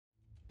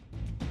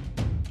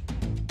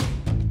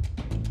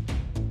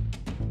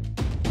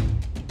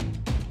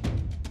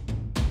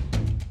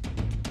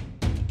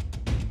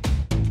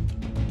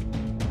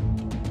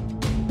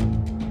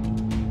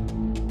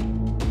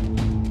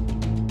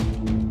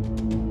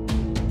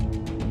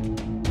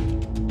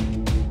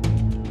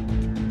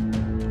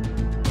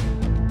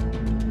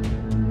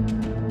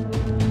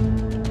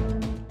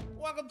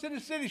to the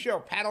City Show.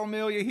 Pat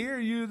O'Melia here.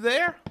 You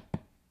there?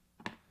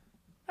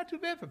 Not too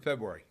bad for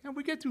February. And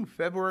we get through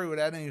February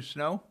without any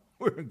snow.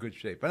 We're in good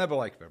shape. I never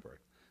liked February.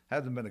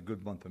 Hasn't been a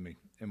good month for me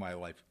in my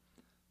life.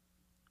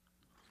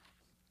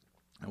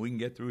 And we can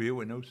get through here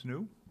with no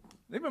snow.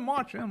 Even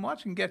March,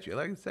 March can get you.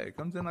 Like I say, it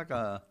comes in like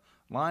a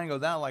lion,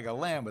 goes down like a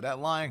lamb, but that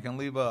lion can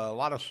leave a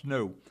lot of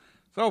snow.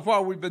 So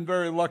far, we've been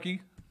very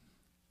lucky,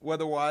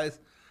 weather-wise,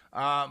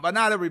 but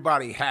not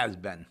everybody has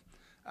been.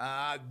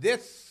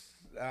 This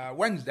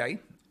Wednesday,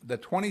 the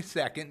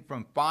 22nd,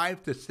 from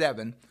 5 to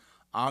 7,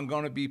 I'm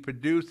going to be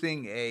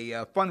producing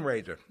a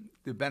fundraiser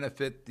to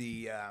benefit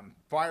the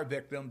fire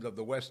victims of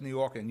the West New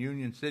York and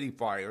Union City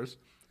fires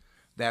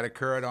that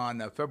occurred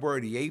on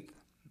February the 8th.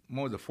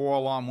 One was a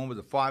 4-alarm, one was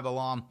a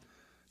 5-alarm.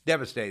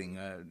 Devastating.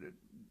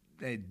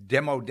 They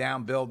demoed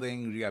down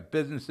buildings. You got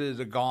businesses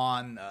are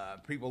gone.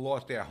 People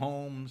lost their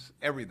homes,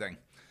 everything.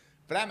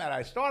 For that matter,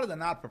 I started a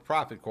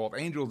not-for-profit called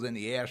Angels in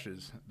the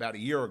Ashes about a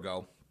year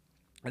ago.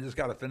 I just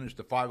got to finish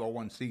the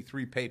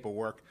 501c3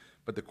 paperwork,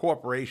 but the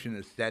corporation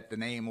is set, the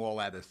name, all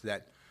that is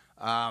set,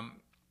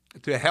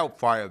 to help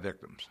fire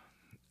victims.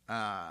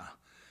 Well,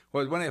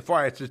 when they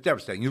fire, it's just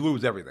devastating. You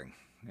lose everything.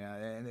 Yeah,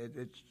 and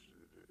it's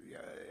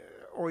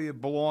all your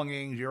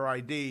belongings, your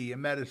ID, your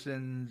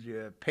medicines,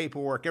 your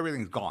paperwork,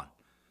 everything's gone.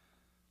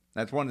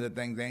 That's one of the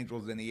things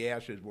Angels in the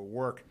Ashes will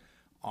work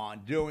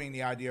on doing.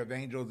 The idea of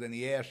Angels in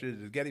the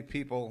Ashes is getting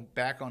people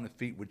back on the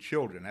feet with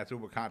children. That's what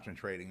we're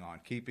concentrating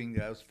on, keeping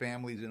those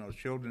families and those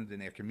children in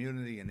their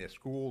community, in their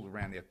schools,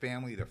 around their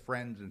family, their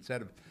friends,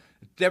 instead of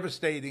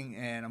devastating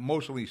and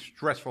emotionally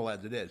stressful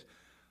as it is.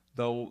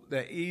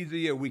 The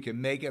easier we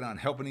can make it on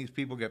helping these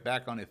people get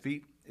back on their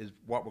feet is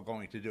what we're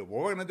going to do.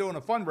 What we're going to do in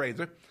a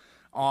fundraiser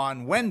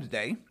on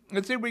Wednesday,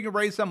 let's see if we can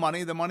raise some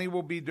money. The money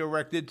will be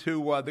directed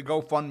to the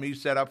GoFundMe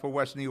set up for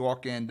West New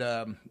York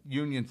and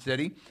Union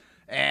City,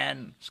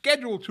 and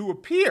scheduled to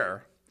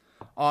appear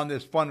on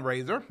this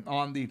fundraiser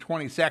on the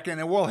 22nd.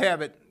 And we'll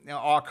have it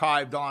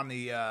archived on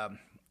the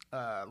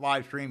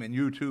live stream and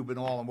YouTube and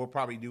all, and we'll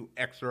probably do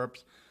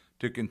excerpts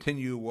to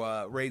continue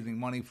raising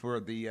money for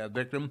the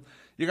victim.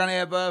 You're going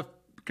to have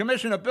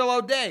Commissioner Bill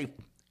O'Day,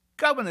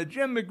 Governor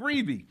Jim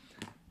McGreevey,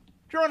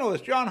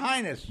 journalist John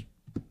Hines,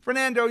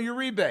 Fernando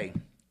Uribe,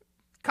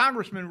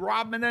 Congressman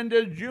Rob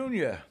Menendez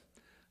Jr.,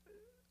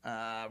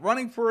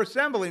 running for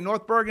Assembly,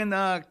 North Bergen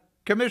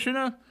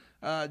Commissioner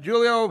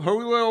Julio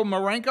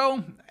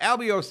Marenco,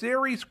 Albie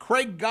Osiris,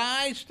 Craig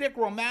Guy, Stick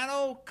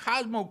Romano,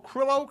 Cosmo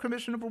Crillo,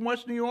 Commissioner from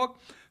West New York,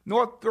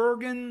 North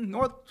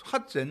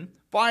Hudson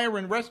Fire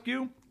and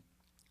Rescue,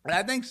 and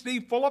I think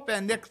Steve Fulop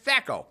and Nick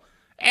Sacco,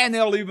 and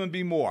there'll even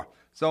be more.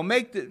 So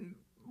mark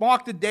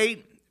the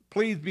date.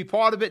 Please be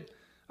part of it.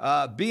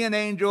 Be an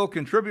angel,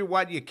 contribute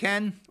what you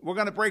can. We're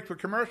going to break for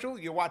commercial.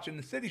 You're watching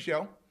The City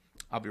Show.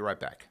 I'll be right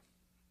back.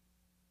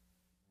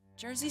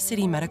 Jersey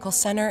City Medical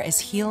Center is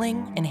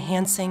healing,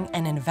 enhancing,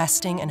 and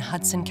investing in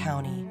Hudson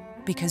County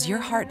because your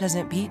heart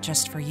doesn't beat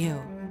just for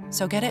you.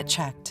 So get it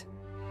checked.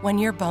 When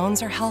your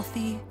bones are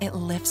healthy, it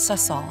lifts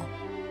us all.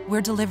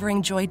 We're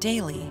delivering joy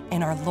daily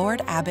in our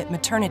Lord Abbott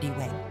Maternity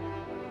Wing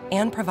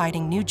and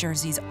providing New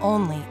Jersey's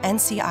only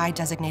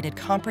NCI-designated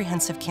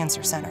comprehensive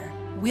cancer center.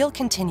 We'll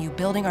continue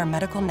building our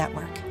medical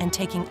network and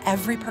taking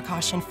every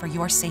precaution for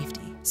your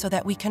safety so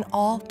that we can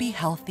all be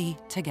healthy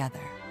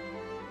together.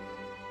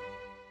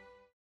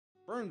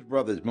 Burns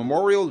Brothers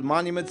Memorials,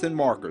 Monuments, and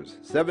Markers,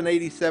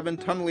 787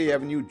 Tunley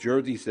Avenue,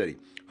 Jersey City.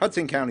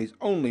 Hudson County's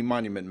only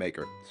monument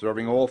maker,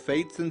 serving all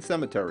faiths and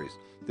cemeteries.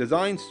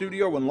 Design,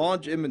 studio, and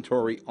large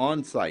inventory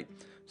on site.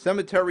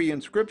 Cemetery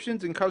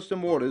inscriptions and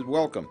custom orders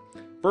welcome.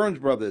 Burns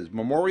Brothers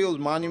Memorials,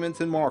 Monuments,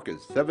 and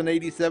Markers,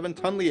 787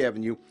 Tunley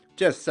Avenue,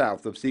 just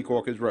south of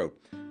Secaucus Road.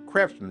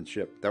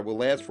 Craftsmanship that will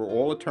last for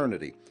all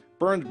eternity.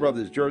 Burns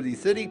Brothers, Jersey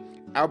City,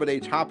 Albert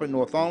H. Hopper,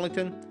 North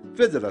Arlington.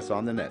 Visit us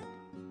on the net.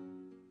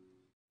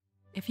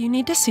 If you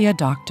need to see a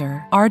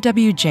doctor,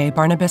 RWJ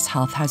Barnabas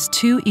Health has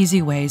 2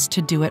 easy ways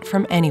to do it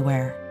from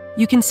anywhere.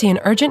 You can see an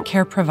urgent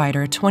care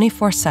provider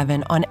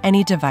 24/7 on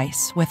any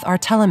device with our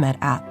Telemed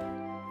app.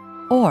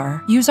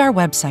 Or use our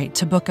website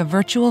to book a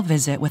virtual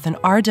visit with an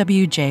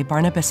RWJ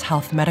Barnabas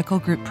Health Medical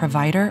Group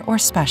provider or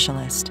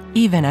specialist,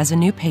 even as a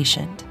new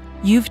patient.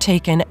 You've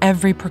taken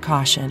every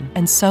precaution,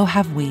 and so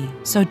have we.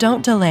 So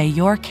don't delay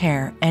your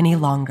care any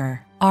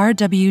longer.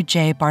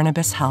 RWJ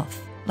Barnabas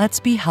Health.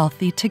 Let's be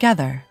healthy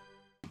together.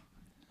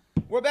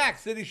 We're back,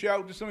 City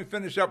Show. Just let me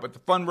finish up with the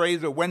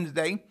fundraiser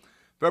Wednesday,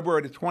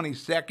 February the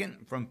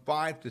 22nd, from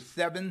 5 to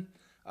 7.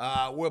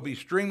 We'll be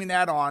streaming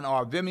that on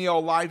our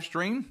Vimeo live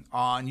stream,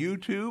 on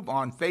YouTube,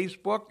 on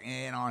Facebook,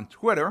 and on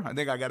Twitter. I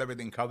think I got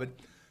everything covered.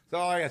 So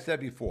like I said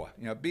before,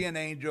 be an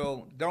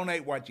angel,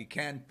 donate what you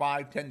can,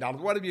 $5,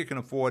 $10, whatever you can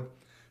afford.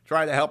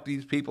 Try to help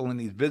these people and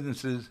these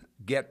businesses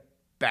get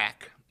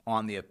back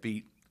on their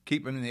feet,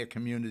 keep them in their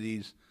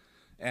communities,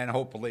 and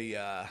hopefully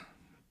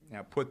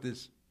put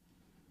this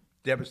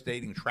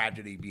devastating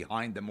tragedy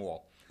behind them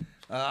all.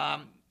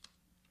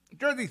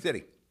 Jersey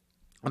City,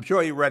 I'm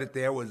sure you read it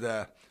there, was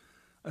a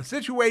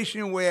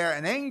situation where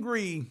an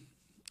angry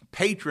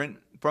patron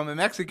from a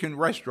Mexican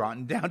restaurant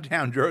in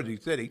downtown Jersey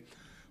City.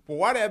 For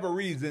whatever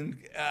reason,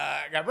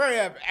 got very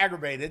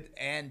aggravated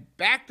and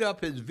backed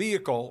up his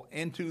vehicle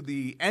into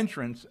the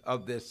entrance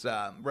of this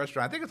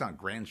restaurant. I think it's on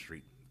Grand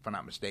Street, if I'm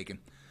not mistaken,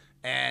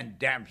 and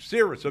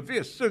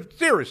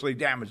seriously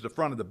damaged the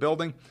front of the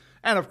building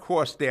and, of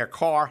course, their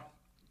car.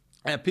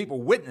 And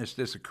people witnessed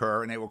this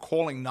occur, and they were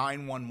calling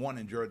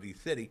 911 in Jersey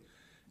City,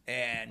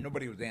 and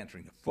nobody was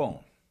answering the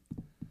phone.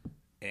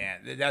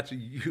 And that's a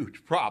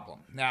huge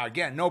problem. Now,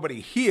 again,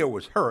 nobody here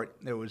was hurt.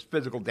 There was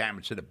physical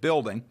damage to the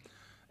building.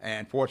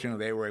 And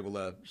fortunately, they were able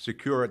to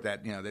secure it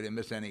that, they didn't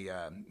miss any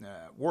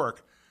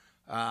work.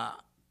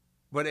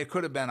 But it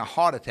could have been a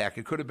heart attack.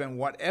 It could have been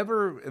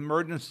whatever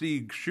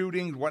emergency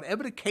shootings,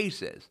 whatever the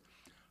case is.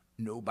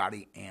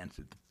 Nobody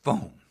answered the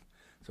phone.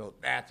 So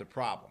that's a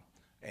problem.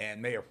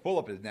 And Mayor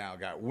Fulop has now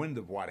got wind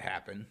of what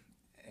happened,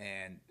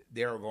 and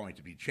there are going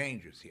to be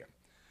changes here.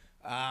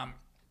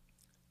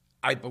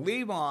 I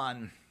believe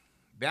on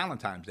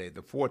Valentine's Day,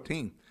 the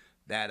 14th,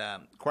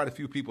 that quite a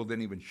few people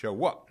didn't even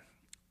show up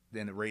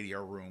in the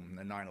radio room,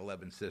 the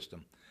 9/11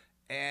 system.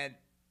 And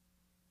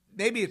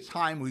maybe it's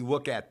time we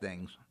look at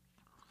things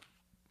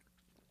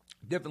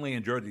differently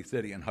in Jersey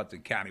City and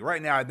Hudson County.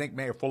 Right now, I think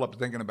Mayor Fulop is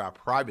thinking about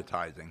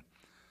privatizing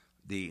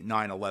the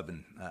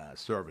 9/11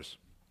 service.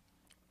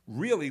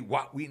 Really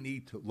what we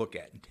need to look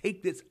at and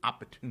take this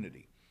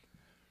opportunity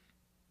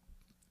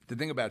to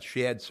think about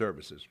shared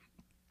services.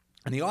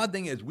 And the odd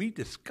thing is we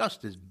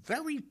discussed this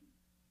very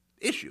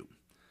issue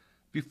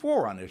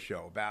before on this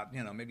show about,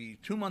 maybe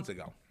 2 months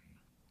ago.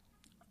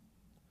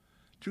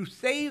 To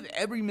save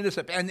every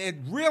municipality, and it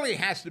really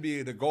has to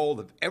be the goal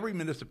of every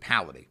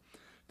municipality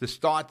to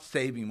start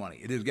saving money.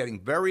 It is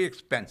getting very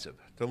expensive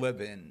to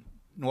live in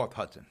North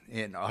Hudson,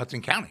 in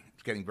Hudson County.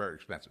 It's getting very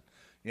expensive,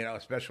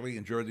 especially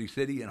in Jersey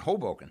City and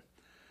Hoboken.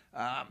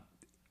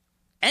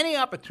 Any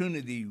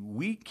opportunity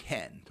we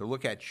can to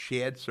look at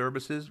shared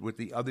services with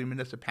the other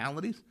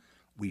municipalities,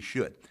 we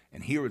should.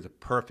 And here is a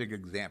perfect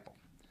example.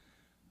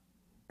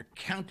 A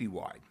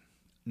county-wide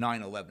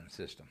 9/11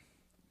 system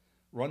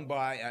run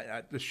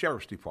by the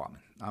Sheriff's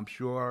Department. I'm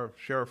sure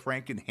Sheriff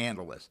Frank can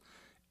handle this.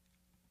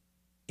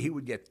 He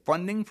would get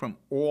funding from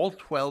all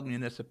 12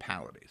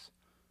 municipalities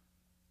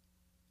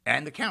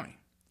and the county.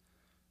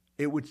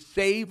 It would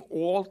save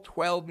all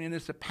 12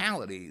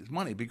 municipalities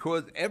money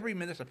because every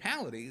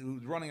municipality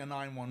who's running a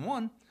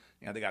 911,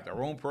 they got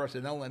their own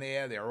personnel in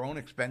there, their own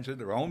expenses,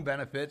 their own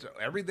benefits,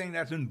 everything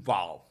that's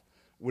involved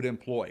with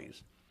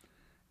employees.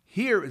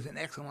 Here is an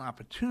excellent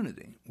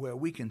opportunity where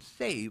we can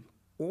save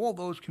all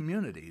those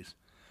communities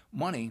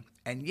money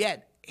and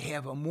yet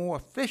have a more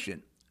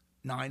efficient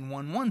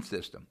 911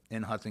 system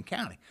in Hudson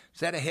County.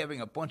 Instead of having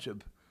a bunch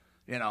of,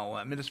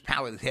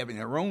 municipalities having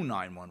their own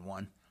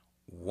 911,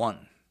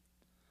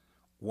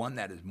 one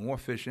that is more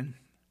efficient,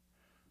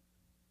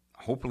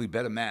 hopefully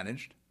better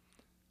managed,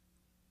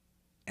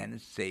 and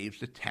it saves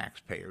the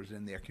taxpayers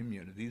in their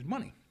communities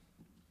money.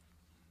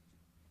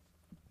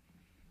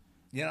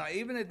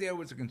 Even if there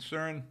was a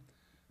concern,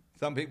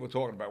 some people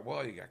talking about,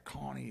 well, you got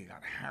Kearney, you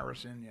got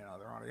Harrison, they're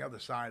on the other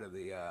side of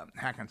the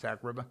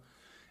Hackensack River.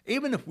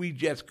 Even if we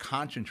just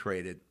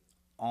concentrated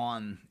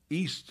on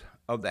east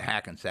of the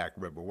Hackensack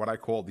River, what I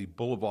call the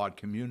boulevard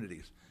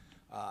communities,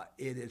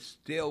 it is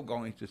still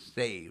going to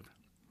save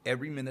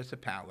every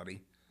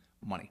municipality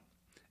money,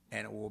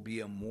 and it will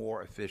be a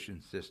more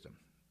efficient system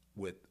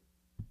with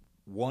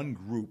one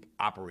group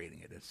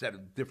operating it instead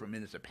of different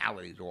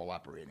municipalities all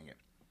operating it.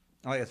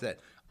 Like I said,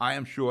 I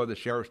am sure the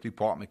Sheriff's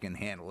Department can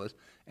handle this,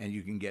 and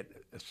you can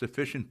get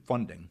sufficient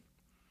funding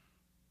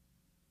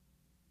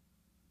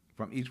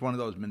from each one of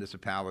those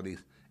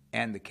municipalities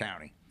and the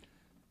county.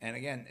 And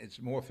again, it's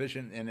more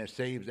efficient and it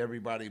saves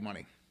everybody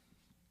money.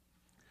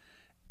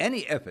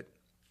 Any effort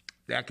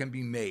that can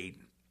be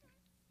made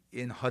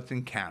in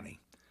Hudson County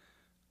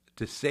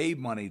to save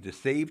money, to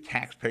save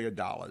taxpayer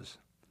dollars,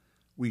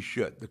 we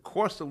should. The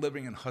cost of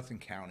living in Hudson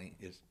County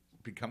is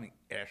becoming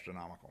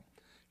astronomical.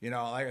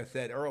 Like I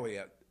said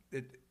earlier,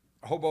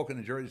 Hoboken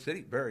and Jersey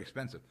City, very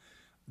expensive.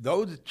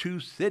 Those two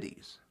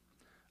cities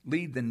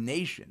lead the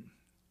nation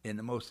in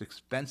the most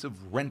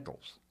expensive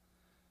rentals.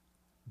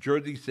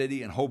 Jersey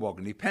City and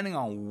Hoboken, depending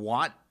on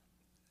what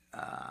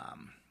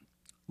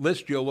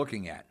list you're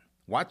looking at,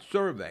 what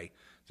survey,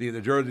 it's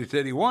either Jersey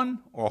City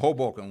won or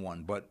Hoboken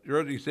won, but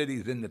Jersey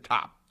City's in the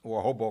top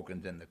or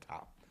Hoboken's in the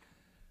top.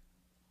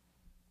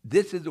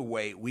 This is a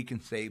way we can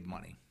save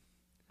money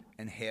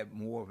and have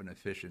more of an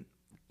efficient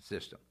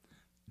system.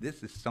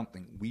 This is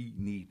something we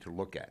need to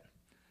look at.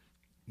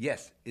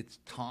 Yes, it's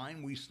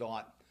time we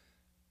start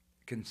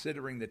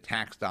considering the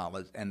tax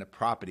dollars and the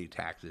property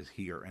taxes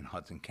here in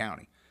Hudson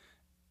County.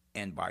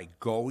 And by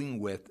going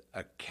with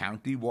a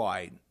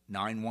county-wide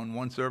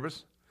 911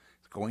 service,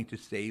 it's going to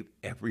save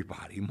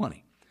everybody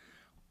money.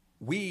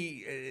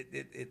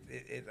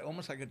 It's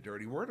almost like a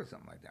dirty word or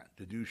something like that,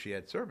 to do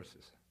shared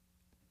services.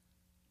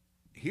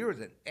 Here is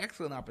an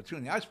excellent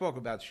opportunity. I spoke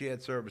about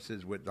shared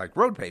services with like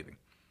road paving.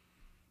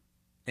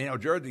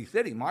 Jersey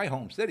City, my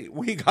home city,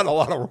 we got a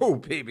lot of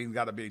road paving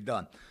got to be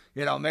done.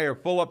 Mayor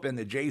Fulop and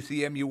the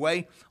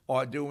JCMUA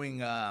are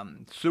doing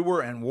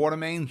sewer and water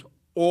mains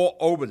all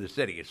over the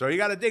city. So you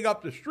got to dig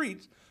up the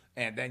streets,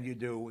 and then you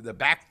do the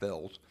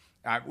backfills.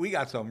 We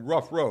got some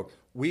rough road.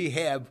 We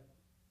have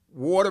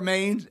water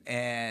mains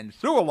and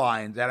sewer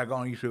lines that are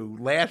going to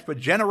last for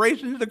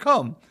generations to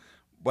come.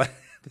 But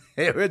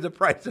here is the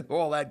price of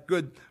all that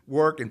good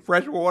work, and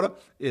fresh water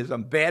is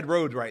some bad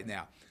roads right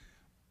now.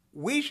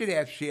 We should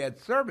have shared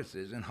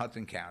services in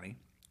Hudson County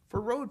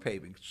for road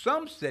paving.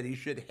 Some cities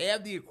should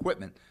have the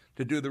equipment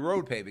to do the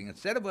road paving.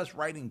 Instead of us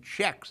writing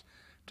checks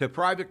to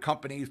private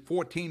companies,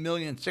 $14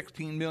 million,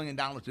 $16 million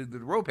to do the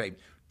road paving,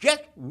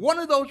 just one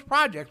of those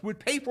projects would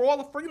pay for all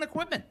the friggin'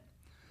 equipment.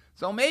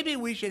 So maybe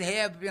we should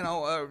have,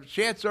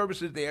 shared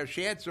services there,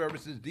 shared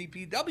services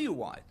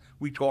DPW-wise.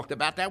 We talked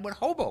about that with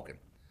Hoboken.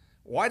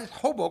 Why does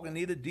Hoboken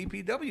need a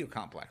DPW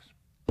complex?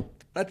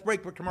 Let's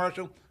break for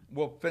commercial.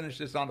 We'll finish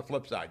this on the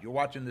flip side. You're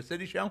watching The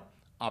City Show?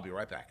 I'll be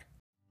right back.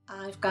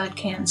 I've got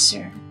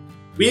cancer.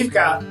 We've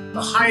got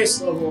the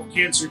highest level of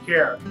cancer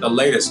care. The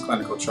latest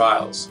clinical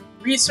trials.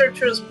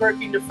 Researchers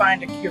working to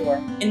find a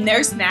cure. And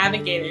nurse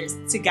navigators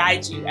to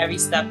guide you every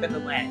step of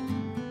the way.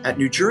 At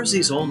New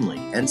Jersey's only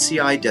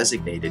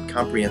NCI-designated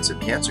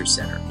Comprehensive Cancer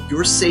Center,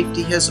 your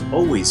safety has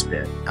always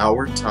been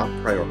our top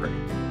priority.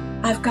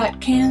 I've got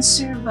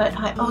cancer, but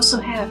I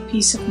also have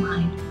peace of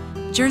mind.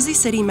 Jersey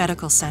City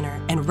Medical Center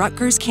and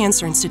Rutgers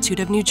Cancer Institute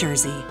of New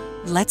Jersey.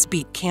 Let's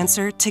beat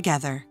cancer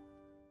together.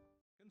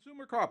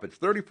 Consumer Carpets,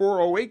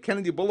 3408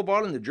 Kennedy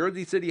Boulevard in the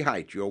Jersey City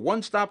Heights. Your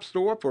one-stop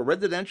store for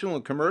residential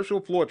and commercial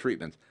floor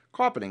treatments.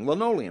 Carpeting,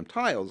 linoleum,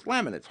 tiles,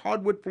 laminates,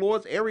 hardwood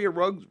floors, area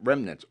rugs,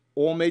 remnants.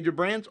 All major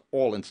brands,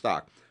 all in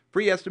stock.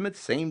 Free estimates,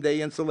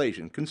 same-day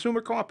installation.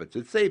 Consumer Carpets,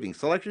 it's savings,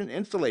 selection,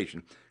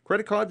 installation.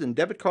 Credit cards and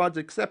debit cards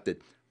accepted.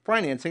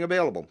 Financing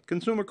available.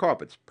 Consumer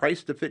Carpets,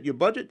 price to fit your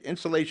budget,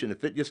 installation to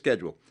fit your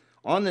schedule.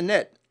 On the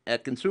net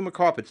at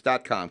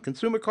consumercarpets.com.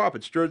 Consumer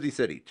Carpets, Jersey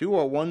City,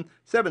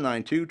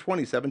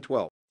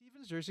 201-792-2712.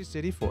 Stevens Jersey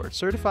City Ford,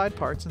 certified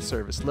parts and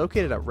service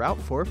located at Route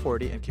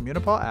 440 and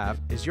Communipaw Ave,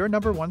 is your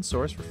 #1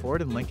 source for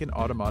Ford and Lincoln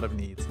automotive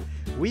needs.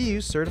 We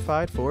use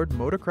certified Ford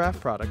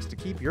Motorcraft products to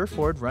keep your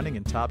Ford running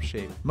in top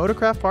shape.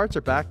 Motorcraft parts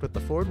are backed with the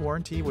Ford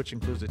warranty, which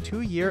includes a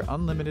 2-year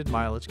unlimited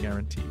mileage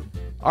guarantee.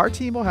 Our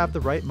team will have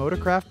the right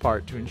Motorcraft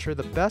part to ensure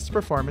the best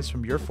performance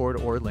from your Ford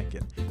or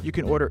Lincoln. You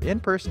can order in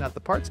person at the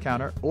parts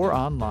counter or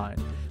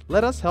online.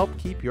 Let us help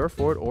keep your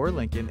Ford or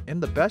Lincoln in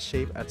the best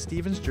shape at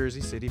Stevens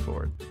Jersey City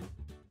Ford.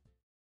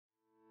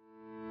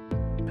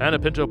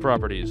 Panepinto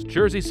Properties,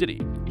 Jersey City,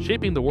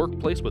 shaping the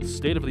workplace with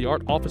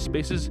state-of-the-art office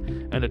spaces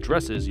and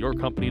addresses your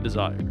company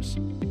desires.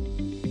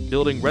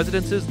 Building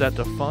residences that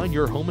define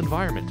your home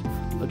environment,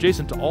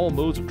 adjacent to all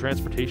modes of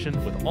transportation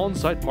with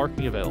on-site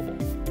parking available.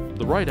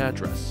 The right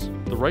address,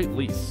 the right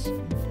lease.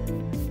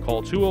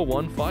 Call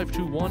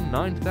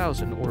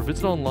 201-521-9000 or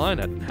visit online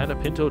at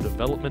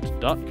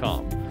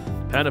panepintodevelopment.com.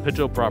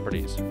 Panepinto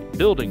Properties,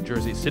 building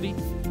Jersey City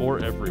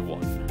for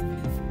everyone.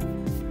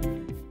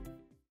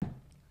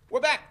 We're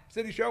back.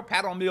 City Show,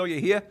 Pat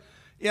O'Melia here.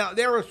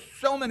 There are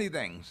so many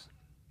things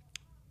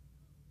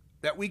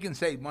that we can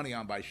save money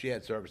on by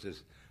shared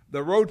services.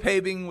 The road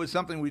paving was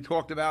something we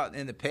talked about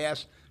in the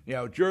past.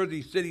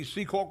 Jersey City,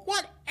 Seahawk,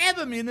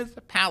 whatever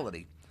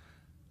municipality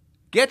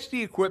gets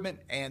the equipment,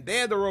 and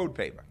they're the road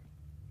paver.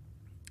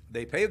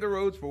 They pave the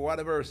roads for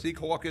whatever,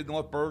 Seahawk is,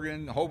 North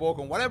Bergen,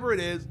 Hoboken, whatever it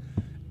is,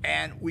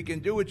 and we can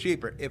do it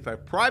cheaper. If a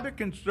private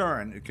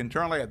concern can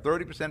turn like a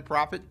 30%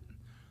 profit,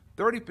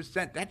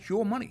 30%, that's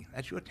your money.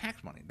 That's your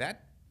tax money.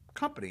 That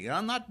company,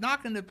 I'm not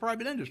knocking the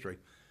private industry,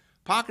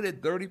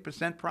 pocketed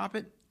 30%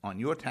 profit on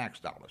your tax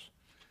dollars.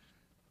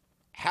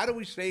 How do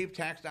we save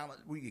tax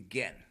dollars? We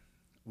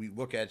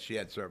look at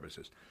shared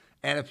services.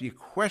 And if you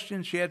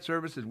question shared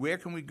services, where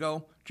can we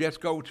go?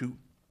 Just go to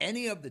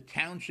any of the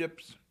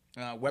townships'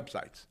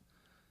 websites,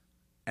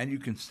 and you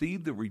can see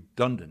the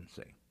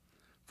redundancy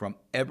from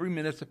every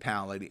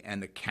municipality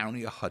and the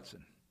county of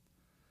Hudson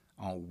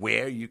on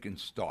where you can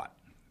start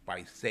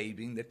by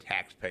saving the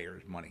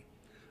taxpayers' money.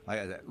 Like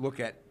I said, look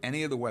at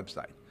any of the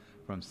websites,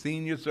 from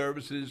senior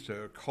services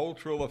to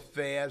cultural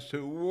affairs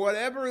to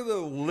whatever the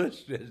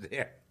list is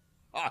there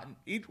on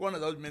each one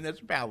of those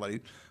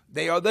municipalities.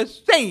 They are the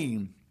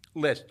same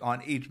list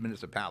on each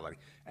municipality.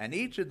 And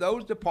each of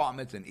those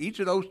departments in each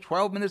of those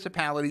 12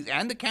 municipalities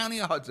and the county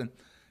of Hudson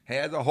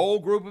has a whole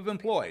group of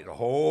employees. A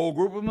whole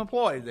group of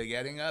employees they're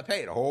getting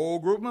paid. A whole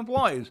group of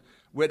employees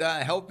with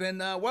health and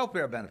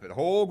welfare benefit. A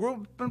whole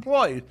group of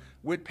employees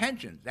with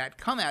pensions that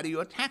come out of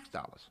your tax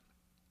dollars.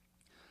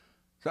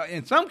 So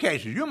in some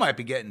cases, you might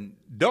be getting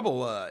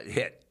double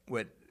hit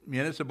with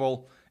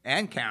municipal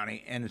and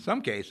county, and in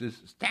some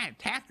cases, state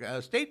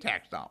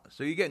tax dollars.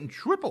 So you're getting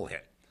triple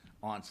hit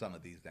on some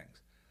of these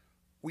things.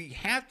 We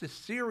have to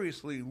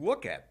seriously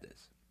look at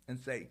this and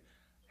say,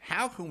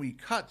 how can we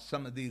cut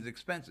some of these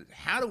expenses?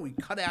 How do we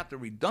cut out the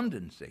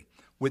redundancy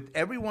with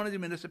every one of the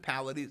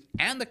municipalities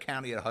and the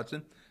county of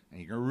Hudson? And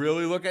you can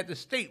really look at the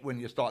state when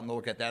you're starting to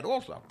look at that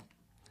also.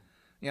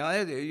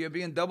 You're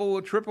being double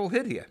or triple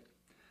hit here.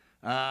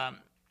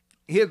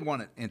 Here's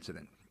one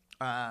incident.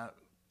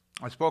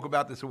 I spoke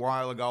about this a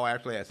while ago.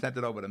 Actually, I sent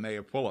it over to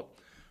Mayor Fulop.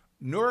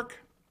 Newark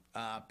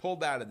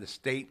pulled out of the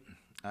state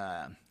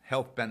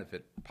health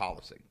benefit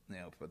policy,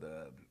 for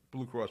the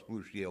Blue Cross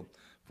Blue Shield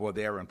for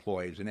their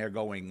employees, and they're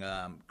going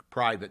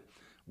private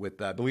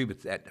with, I believe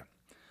it's Aetna.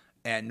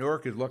 And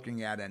Newark is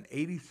looking at an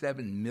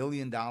 $87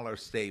 million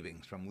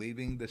savings from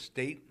leaving the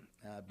state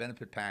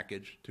benefit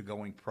package to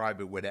going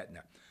private with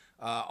Aetna.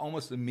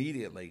 Almost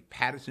immediately,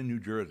 Paterson, New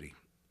Jersey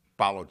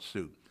followed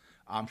suit.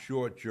 I'm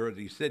sure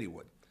Jersey City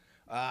would.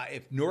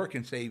 If Newark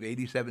can save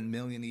 $87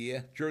 million a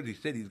year, Jersey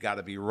City's got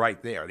to be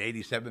right there at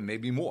 87,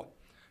 maybe more,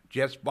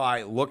 just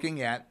by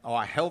looking at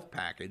our health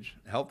package,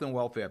 health and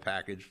welfare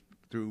package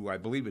through, I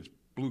believe it's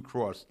Blue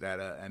Cross that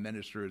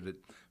administers it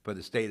for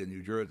the state of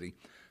New Jersey,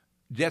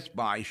 just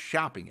by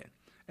shopping it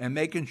and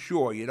making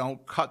sure you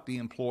don't cut the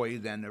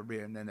employees and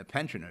the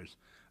pensioners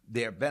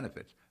their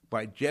benefits.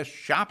 By just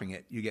shopping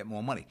it, you get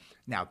more money.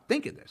 Now,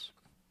 think of this.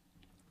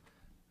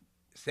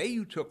 Say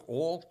you took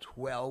all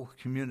 12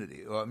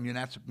 community or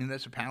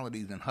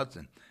municipalities in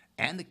Hudson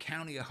and the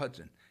county of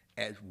Hudson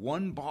as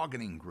one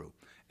bargaining group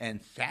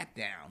and sat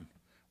down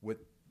with,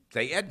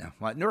 say, Aetna,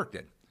 like Newark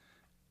did,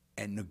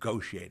 and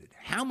negotiated.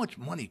 How much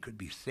money could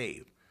be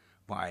saved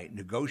by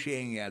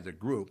negotiating as a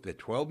group, the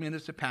 12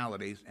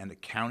 municipalities and the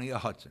county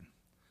of Hudson,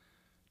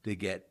 to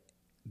get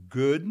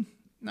good,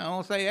 no,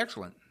 I'll say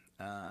excellent,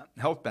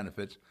 health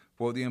benefits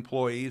for the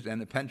employees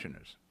and the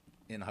pensioners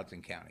in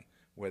Hudson County,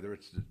 whether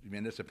it's the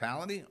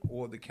municipality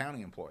or the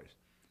county employees.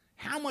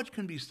 How much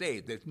can be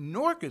saved? If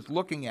Newark is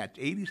looking at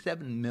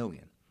 $87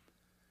 million,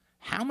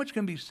 how much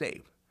can be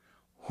saved?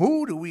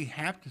 Who do we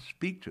have to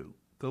speak to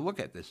look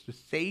at this, to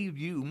save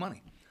you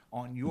money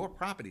on your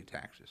property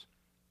taxes?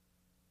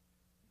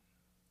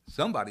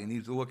 Somebody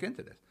needs to look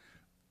into this.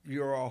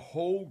 You're a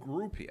whole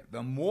group here.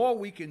 The more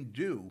we can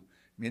do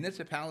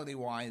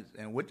municipality-wise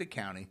and with the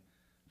county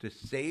to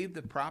save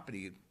the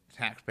property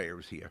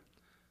taxpayers here,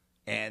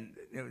 and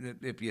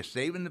if you're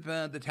saving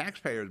the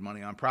taxpayers'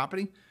 money on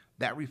property,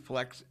 that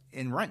reflects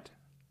in rent.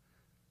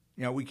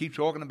 We keep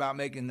talking about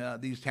making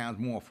these towns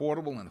more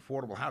affordable and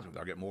affordable housing.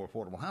 They'll get more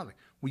affordable housing.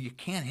 Well, you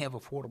can't have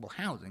affordable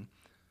housing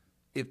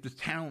if the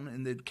town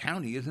and the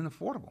county isn't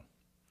affordable.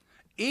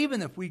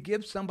 Even if we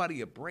give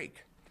somebody a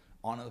break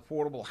on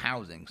affordable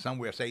housing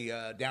somewhere, say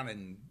down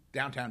in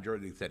downtown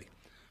Jersey City,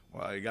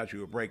 well, you got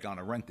you a break on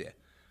the rent there.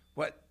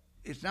 But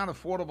it's not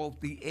affordable.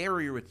 The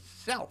area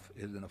itself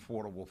isn't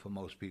affordable for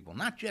most people,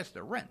 not just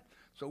the rent.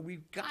 So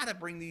we've got to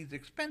bring these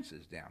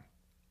expenses down.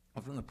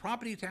 From the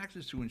property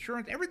taxes to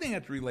insurance, everything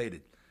that's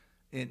related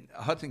in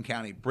Hudson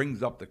County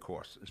brings up the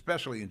cost,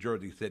 especially in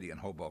Jersey City and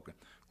Hoboken.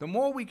 The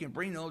more we can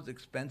bring those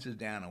expenses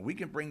down and we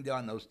can bring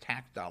down those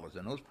tax dollars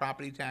and those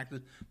property taxes,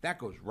 that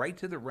goes right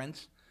to the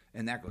rents,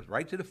 and that goes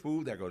right to the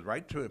food, that goes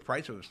right to the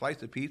price of a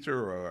slice of pizza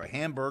or a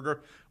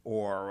hamburger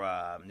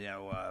or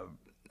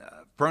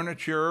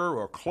furniture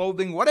or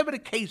clothing, whatever the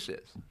case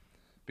is.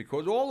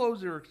 Because all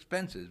those are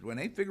expenses. When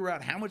they figure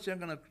out how much they're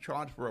going to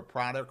charge for a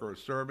product or a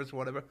service,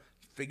 whatever,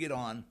 figured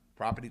on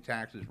property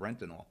taxes,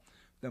 rent, and all.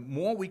 The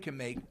more we can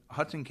make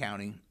Hudson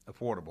County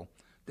affordable,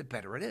 the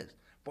better it is.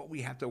 But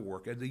we have to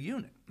work as a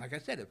unit. Like I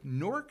said, if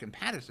Newark and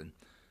Paterson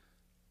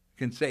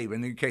can save,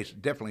 in the case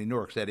definitely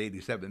Newark said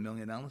 $87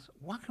 million,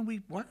 what could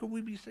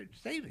we be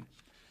saving?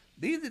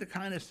 These are the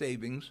kind of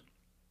savings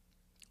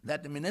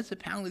that the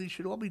municipalities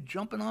should all be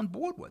jumping on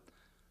board with.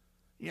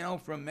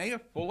 From Mayor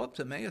Fulop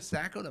to Mayor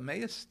Sacco to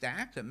Mayor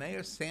Stack to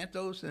Mayor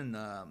Santos and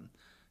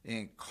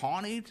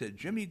Kearney to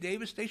Jimmy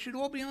Davis, they should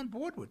all be on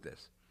board with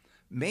this.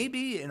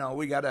 Maybe,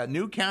 we got a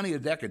new county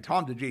executive,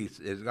 Tom DeGeese,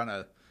 is going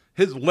to,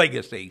 his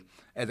legacy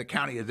as a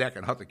county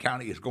executive in Hudson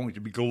County is going to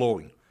be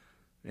glowing.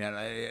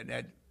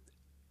 The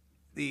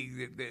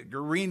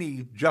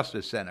Guarini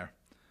Justice Center,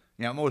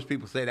 most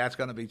people say that's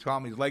going to be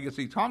Tommy's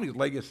legacy. Tommy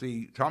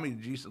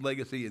DeGeese's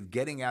legacy is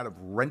getting out of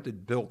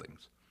rented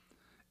buildings,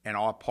 and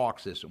our park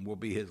system will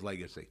be his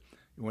legacy.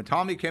 When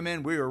Tommy came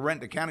in,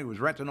 the county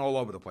was renting all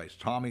over the place.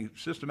 Tommy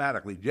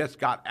systematically just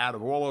got out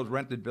of all those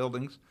rented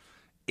buildings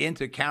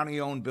into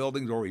county-owned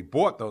buildings, or he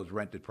bought those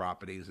rented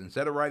properties.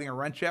 Instead of writing a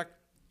rent check,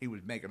 he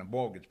was making a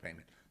mortgage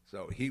payment.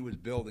 So he was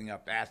building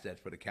up assets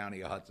for the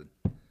county of Hudson.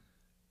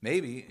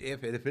 Maybe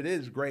if it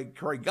is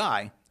Craig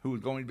Guy, who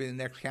is going to be the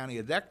next county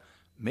exec,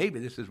 maybe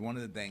this is one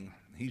of the things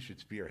he should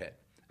spearhead.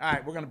 All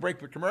right, we're going to break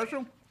for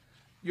commercial.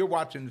 You're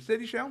watching The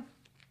City Show.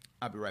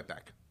 I'll be right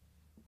back.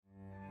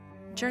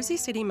 Jersey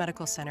City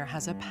Medical Center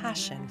has a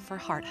passion for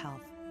heart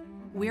health.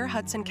 We're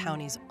Hudson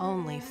County's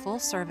only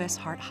full-service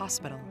heart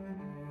hospital,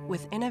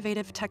 with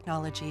innovative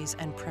technologies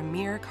and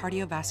premier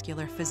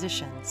cardiovascular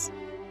physicians,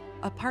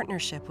 a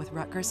partnership with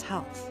Rutgers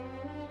Health,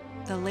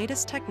 the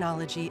latest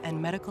technology and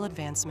medical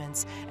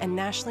advancements, and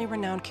nationally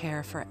renowned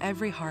care for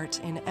every heart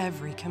in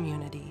every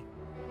community.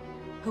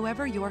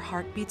 Whoever your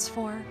heart beats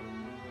for,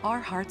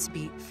 our hearts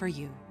beat for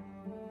you.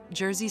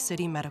 Jersey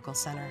City Medical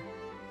Center.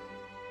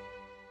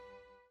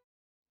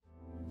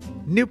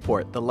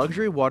 Newport, the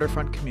luxury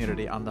waterfront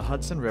community on the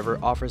Hudson River,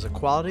 offers a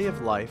quality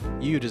of life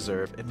you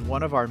deserve in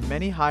one of our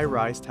many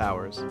high-rise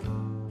towers.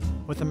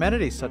 With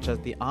amenities such as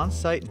the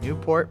on-site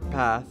Newport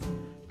Path,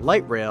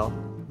 light rail,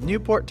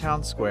 Newport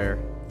Town Square,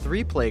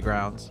 3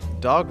 playgrounds,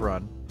 dog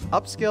run,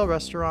 upscale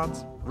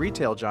restaurants,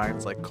 retail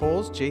giants like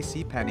Kohl's,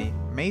 JCPenney,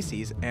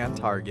 Macy's, and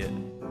Target.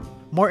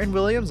 Morton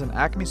Williams and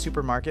Acme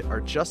Supermarket are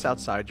just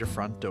outside your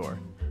front door.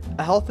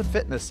 A health and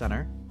fitness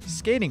center,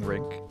 skating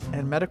rink,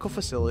 and medical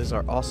facilities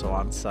are also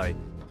on site.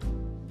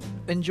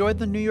 Enjoy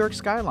the New York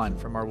skyline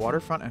from our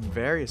waterfront and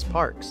various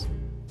parks.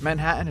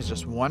 Manhattan is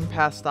just one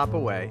pass stop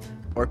away,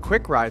 or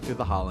quick ride through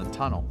the Holland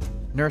Tunnel.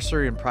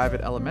 Nursery and private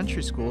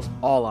elementary schools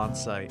all on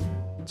site.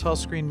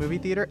 12-screen movie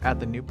theater at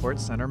the Newport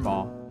Center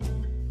Mall.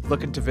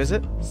 Looking to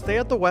visit? Stay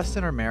at the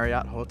Westin or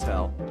Marriott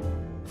Hotel.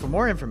 For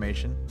more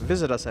information,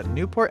 visit us at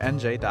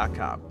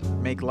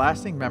newportnj.com. Make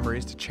lasting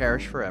memories to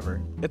cherish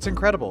forever. It's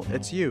incredible.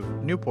 It's you,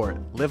 Newport.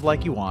 Live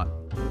like you want.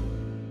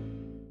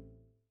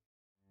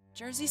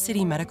 Jersey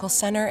City Medical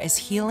Center is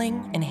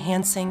healing,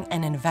 enhancing,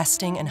 and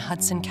investing in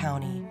Hudson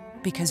County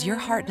because your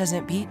heart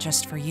doesn't beat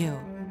just for you.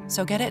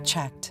 So get it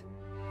checked.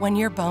 When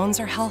your bones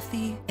are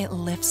healthy, it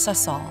lifts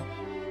us all.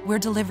 We're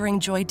delivering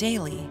joy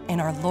daily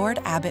in our Lord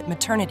Abbott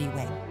Maternity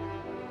Wing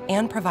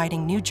and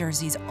providing New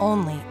Jersey's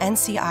only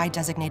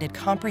NCI-designated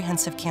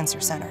comprehensive cancer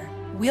center.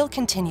 We'll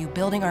continue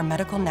building our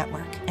medical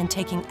network and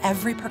taking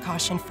every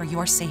precaution for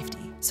your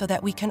safety so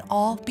that we can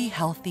all be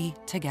healthy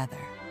together.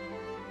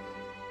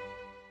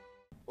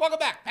 Welcome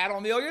back, Pat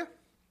O'Melia,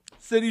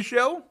 City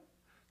Show,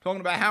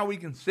 talking about how we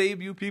can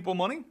save you people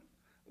money,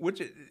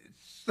 which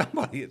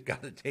somebody has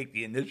got to take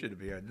the initiative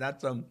here,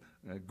 not some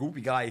goofy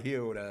guy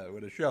here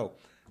with a show.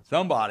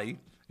 Somebody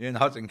in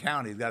Hudson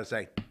County has got to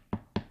say,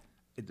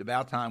 it's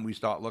about time we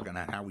start looking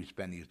at how we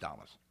spend these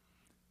dollars.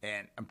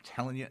 And I'm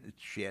telling you,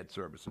 it's shared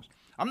services.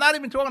 I'm not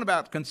even talking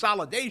about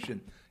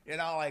consolidation,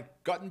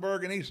 like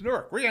Guttenberg and East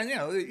Newark. Where the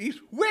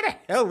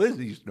hell is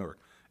East Newark?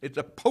 It's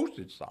a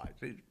postage size.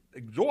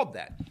 Absorb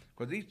that.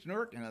 Because East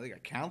Newark, they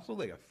got council,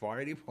 they got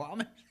fire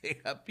departments, they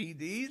got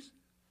PDs,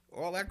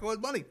 all that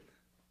costs money.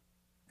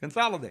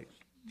 Consolidate.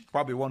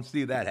 Probably won't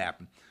see that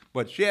happen.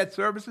 But shared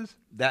services,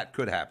 that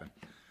could happen.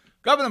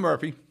 Governor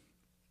Murphy,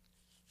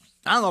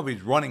 I don't know if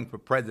he's running for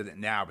president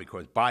now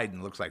because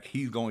Biden looks like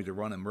he's going to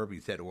run, and Murphy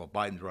said, well,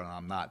 Biden's running,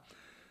 I'm not.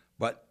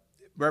 But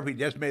Murphy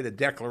just made a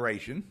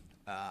declaration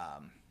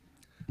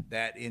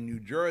that in New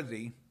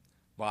Jersey,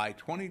 by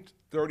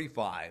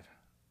 2035,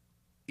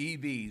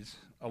 EVs,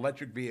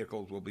 electric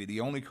vehicles, will be the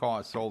only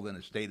cars sold in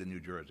the state of New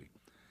Jersey.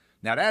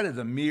 Now, that is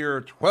a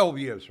mere 12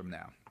 years from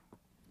now.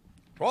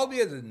 12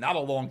 years is not a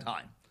long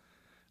time.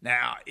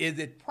 Now, is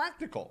it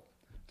practical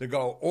to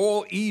go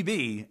all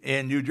EV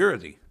in New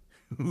Jersey?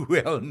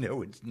 Well,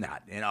 no, it's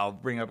not. And I'll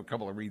bring up a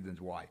couple of reasons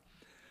why.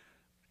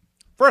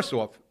 First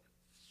off,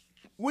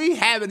 we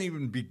haven't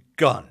even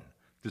begun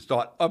to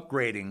start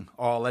upgrading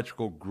our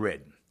electrical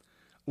grid,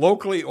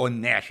 locally or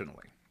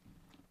nationally.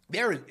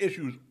 There is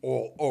issues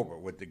all over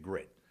with the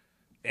grid.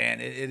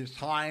 And it is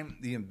time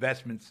the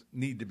investments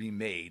need to be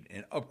made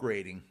in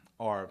upgrading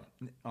our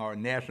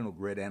national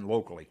grid and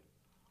locally.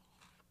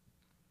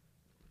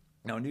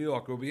 Now, New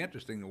York will be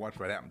interesting to watch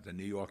what happens in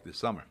New York this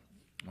summer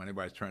when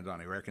everybody turns on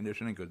the air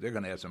conditioning, because they're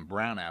going to have some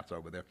brownouts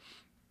over there.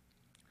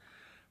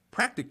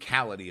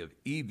 Practicality of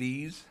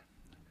EVs.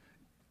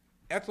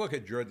 Let's look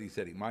at Jersey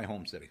City, my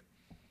home city.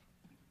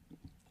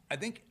 I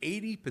think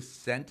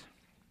 80%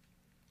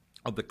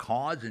 of the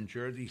cars in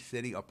Jersey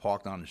City are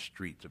parked on the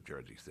streets of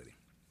Jersey City.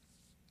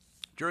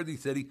 Jersey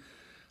City,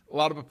 a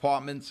lot of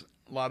apartments,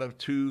 a lot of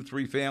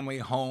 2-3 family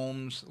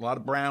homes, a lot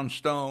of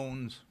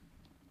brownstones,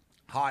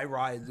 high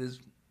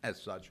rises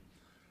as such.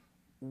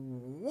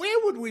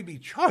 Where would we be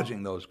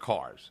charging those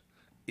cars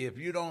if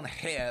you don't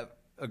have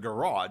a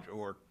garage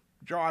or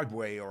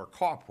driveway or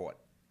carport?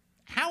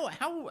 How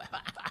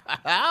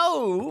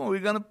are we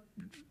going to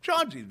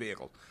charge these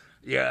vehicles?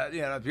 Yeah,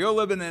 if you're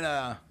living in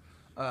a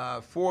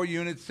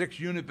 4-unit,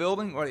 6-unit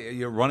building, what,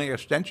 you're running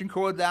extension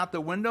cords out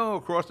the window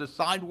across the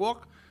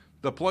sidewalk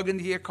to plug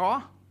into your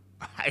car?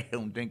 I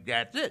don't think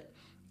that's it.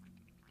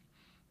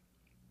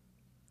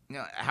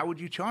 How would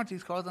you charge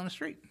these cars on the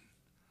street?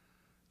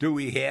 Do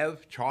we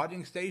have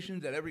charging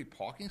stations at every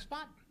parking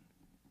spot?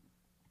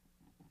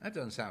 That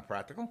doesn't sound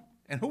practical.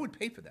 And who would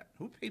pay for that?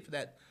 Who would pay for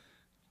that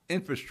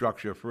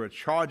infrastructure for a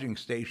charging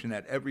station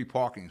at every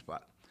parking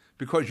spot?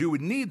 Because you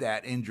would need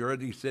that in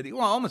Jersey City,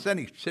 well, almost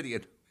any city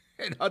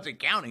in Hudson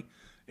County.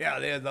 Yeah,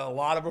 there's a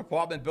lot of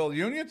apartment built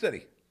Union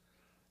City.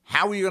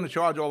 How are you going to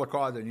charge all the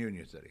cars in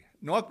Union City?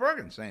 North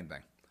Bergen, same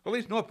thing. At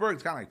least North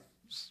Bergen's kind of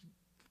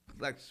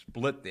like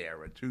split there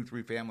with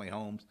 2-3 family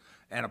homes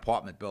and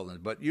apartment buildings.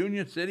 But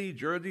Union City,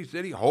 Jersey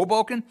City,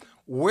 Hoboken,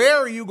 where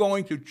are you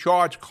going to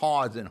charge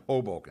cars in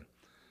Hoboken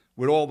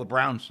with all the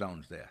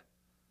brownstones there?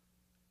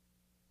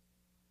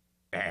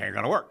 It ain't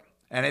going to work.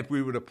 And if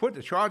we were to put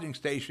the charging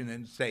station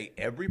in, say,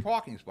 every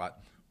parking spot,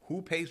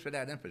 who pays for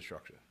that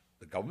infrastructure?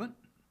 The government?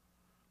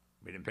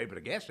 We didn't pay for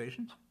the gas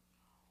stations.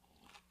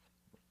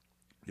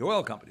 The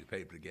oil companies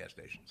paid for the gas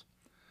stations.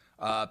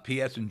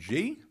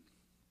 PS&G,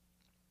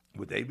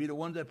 would they be the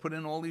ones that put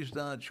in all these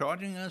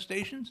charging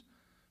stations?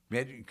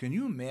 Can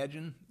you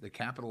imagine the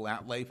capital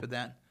outlay for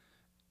that?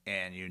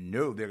 And you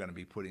know they're going to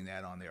be putting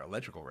that on their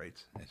electrical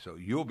rates. And so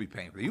you'll be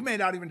paying for it. You may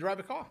not even drive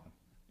a car.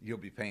 You'll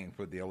be paying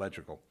for the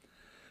electrical.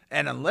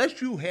 And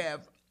unless you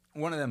have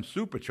one of them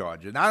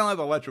superchargers, and I don't have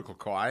an electrical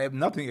car. I have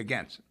nothing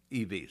against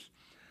EVs.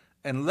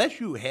 Unless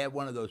you have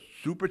one of those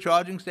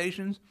supercharging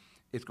stations,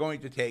 it's going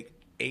to take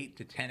 8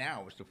 to 10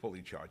 hours to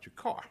fully charge your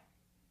car.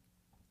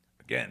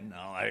 Again,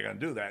 how are you going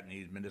to do that in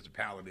these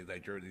municipalities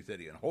like Jersey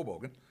City and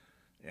Hoboken?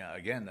 Yeah,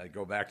 again, I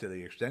go back to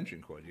the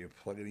extension cord. You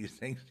plug in these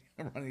things,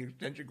 you run the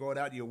extension cord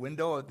out your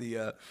window at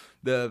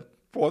the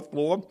fourth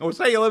floor. Or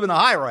say you live in a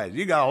high rise,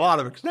 you got a lot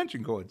of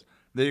extension cords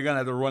that you're going to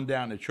have to run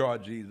down to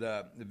charge these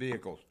the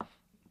vehicles.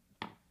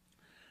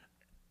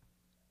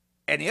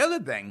 And the other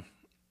thing,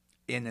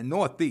 in the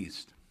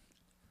Northeast,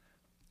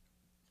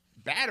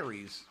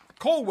 batteries,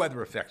 cold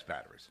weather affects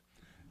batteries.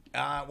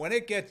 When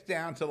it gets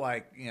down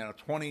to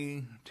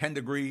 10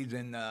 degrees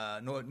in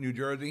New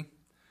Jersey,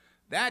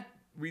 that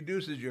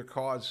reduces your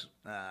car's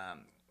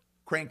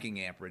cranking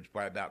amperage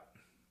by about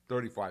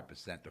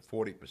 35% to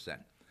 40%.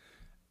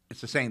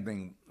 It's the same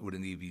thing with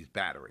an EV's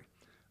battery.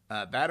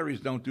 Batteries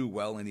don't do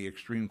well in the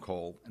extreme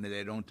cold, and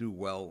they don't do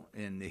well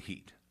in the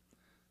heat.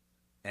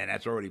 And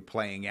that's already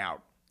playing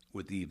out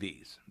with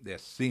EVs. They're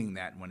seeing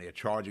that when they're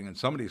charging, and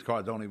some of these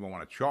cars don't even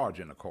want to charge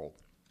in the cold.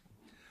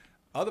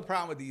 Other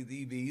problem with these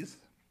EVs,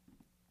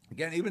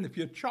 again, even if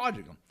you're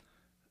charging them,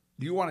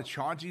 do you want to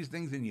charge these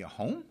things in your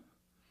home?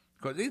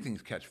 Because these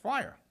things catch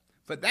fire.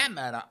 For that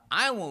matter,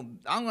 I'm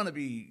going to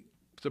be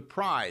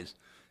surprised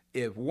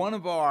if one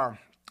of our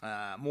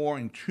more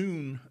in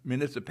tune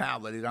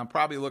municipalities, I'm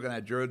probably looking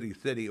at Jersey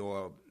City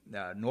or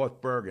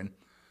North Bergen,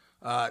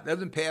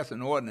 doesn't pass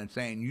an ordinance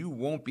saying you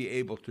won't be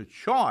able to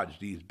charge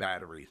these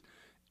batteries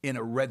in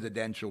a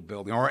residential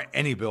building or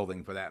any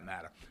building for that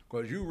matter.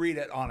 Because you read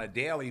it on a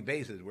daily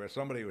basis where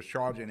somebody was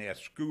charging their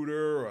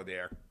scooter or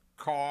their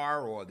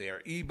car or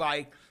their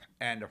e-bike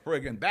and the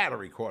friggin'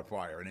 battery caught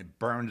fire and it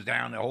burns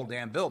down the whole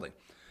damn building.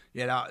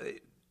 You know,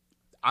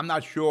 I'm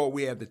not sure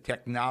we have the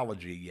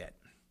technology yet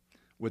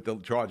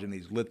with charging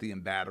these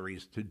lithium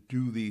batteries to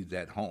do these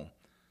at home.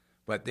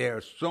 But there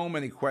are so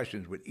many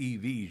questions with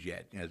EVs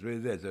yet.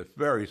 There's a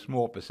very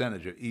small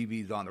percentage of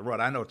EVs on the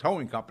road. I know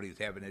towing companies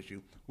have an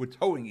issue with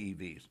towing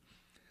EVs.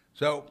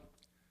 So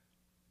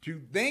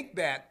to think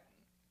that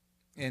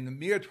in the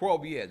mere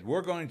 12 years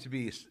we're going to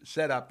be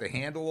set up to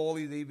handle all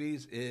these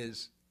EVs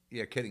is,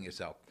 you're kidding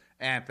yourself.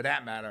 And for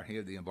that matter,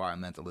 here's the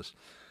environmentalist.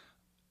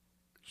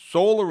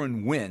 Solar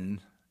and wind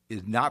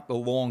is not the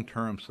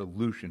long-term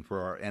solution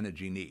for our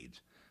energy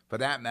needs. For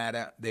that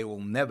matter, they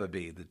will never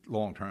be the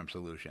long-term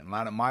solution.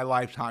 Not in my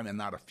lifetime and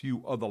not a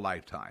few other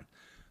lifetimes.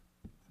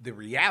 The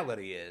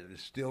reality is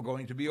it's still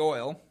going to be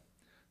oil,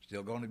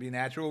 still going to be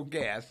natural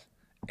gas,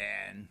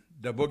 and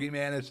the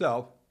boogeyman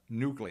itself,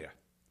 nuclear.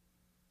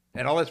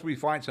 And unless we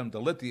find some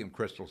dilithium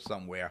crystals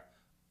somewhere,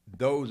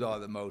 those are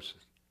the most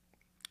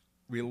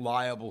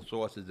reliable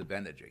sources of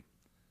energy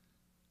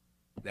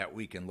that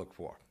we can look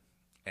for.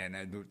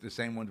 And the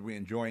same ones we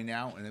enjoy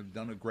now and have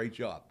done a great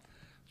job.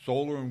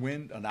 Solar and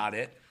wind are not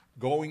it.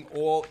 Going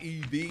all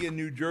EV in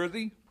New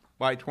Jersey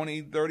by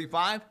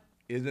 2035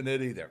 isn't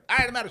it either. All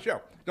right, I'm out of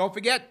show. Don't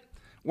forget,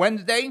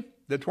 Wednesday,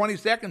 the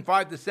 22nd,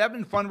 5 to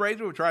 7,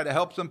 fundraiser. We'll try to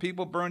help some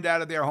people burned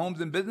out of their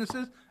homes and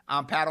businesses.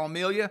 I'm Pat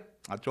O'Melia.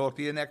 I'll talk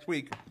to you next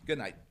week. Good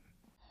night.